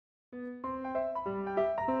Hi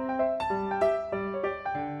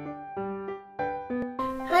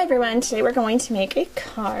everyone, today we're going to make a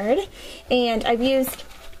card, and I've used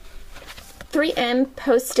 3M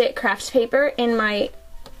Post-it craft paper in my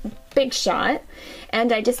Big Shot,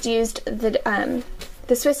 and I just used the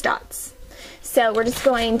Swiss dots. So we're just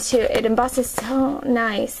going to, it embosses so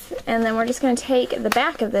nice, and then we're just going to take the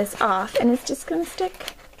back of this off, and it's just going to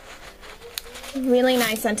stick really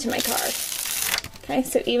nice onto my card. Okay,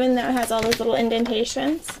 so even though it has all those little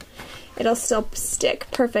indentations, it'll still stick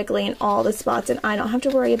perfectly in all the spots, and I don't have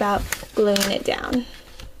to worry about gluing it down.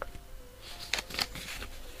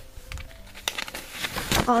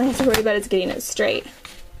 All I have to worry about is getting it straight.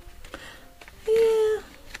 Yeah.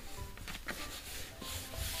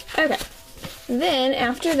 Okay. Then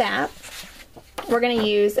after that, we're going to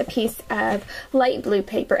use a piece of light blue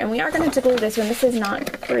paper, and we are going to have to glue this one. This is not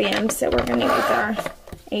 3M, so we're going to use our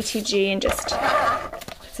ATG and just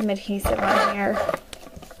put some adhesive on here.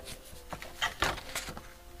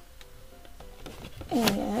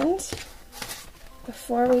 And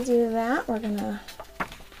before we do that, we're going to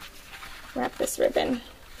wrap this ribbon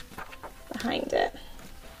behind it.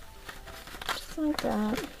 Just like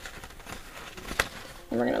that.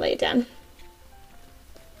 And we're going to lay it down.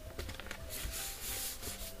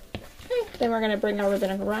 Okay, then we're going to bring our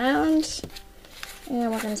ribbon around. And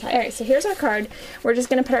we're going to tie. Alright, so here's our card. We're just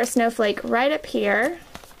going to put our snowflake right up here.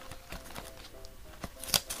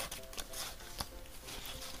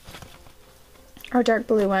 Our dark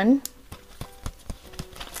blue one.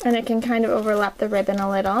 And it can kind of overlap the ribbon a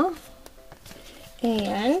little.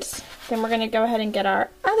 And then we're going to go ahead and get our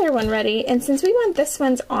other one ready. And since we want this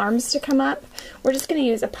one's arms to come up, we're just going to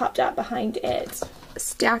use a pop dot behind it,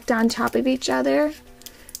 stacked on top of each other,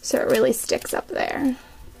 so it really sticks up there.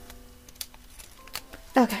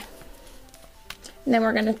 Okay. And then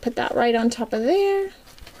we're going to put that right on top of there.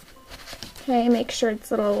 Okay, make sure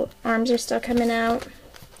its little arms are still coming out.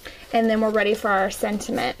 And then we're ready for our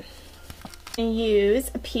sentiment. And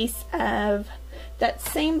use a piece of that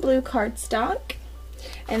same blue cardstock,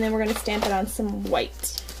 and then we're going to stamp it on some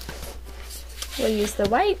white. We'll use the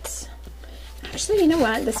white. Actually, you know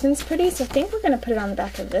what? This one's pretty, so I think we're going to put it on the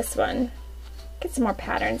back of this one. Get some more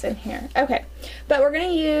patterns in here. Okay, but we're going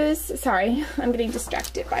to use, sorry, I'm getting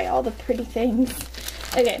distracted by all the pretty things.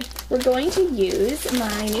 Okay, we're going to use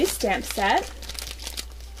my new stamp set.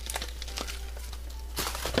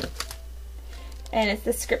 And it's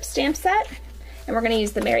the script stamp set, and we're going to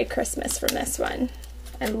use the Merry Christmas from this one.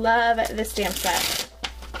 I love this stamp set.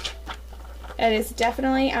 It is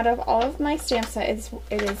definitely, out of all of my stamp sets,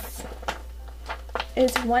 it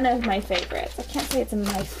is one of my favorites. I can't say it's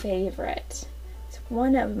my favorite. It's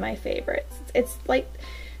one of my favorites. It's like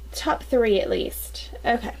top 3 at least.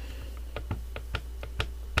 Okay.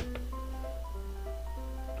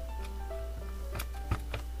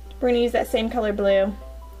 We're going to use that same color blue.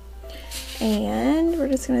 And we're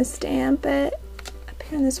just going to stamp it up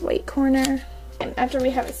here in this white corner. And after we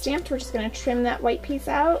have it stamped, we're just going to trim that white piece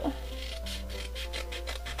out. And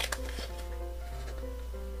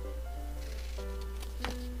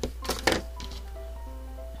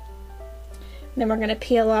then we're going to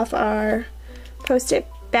peel off our Post-it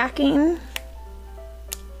backing.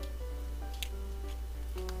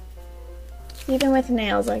 Even with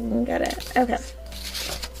nails, I can get it. Okay.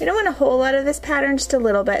 We don't want a whole lot of this pattern, just a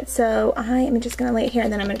little bit, so I am just going to lay it here,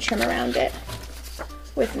 and then I'm going to trim around it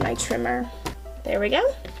with my trimmer. There we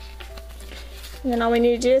go. And then all we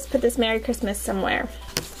need to do is put this Merry Christmas somewhere.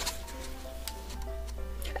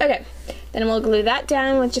 Okay, then we'll glue that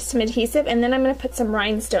down with just some adhesive, and then I'm going to put some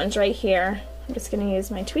rhinestones right here. I'm just going to use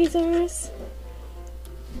my tweezers.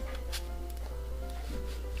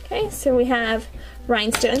 Okay, so we have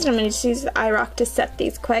rhinestones, and I'm going to just use the eye rock to set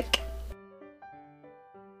these quick.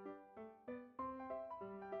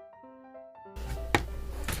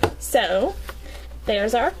 So,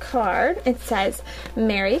 there's our card. It says,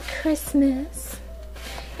 Merry Christmas.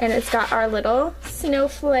 And it's got our little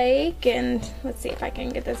snowflake, and let's see if I can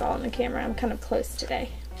get this all on the camera. I'm kind of close today.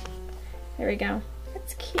 There we go.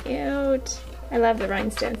 That's cute. I love the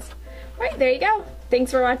rhinestones. Alright, there you go.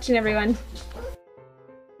 Thanks for watching, everyone.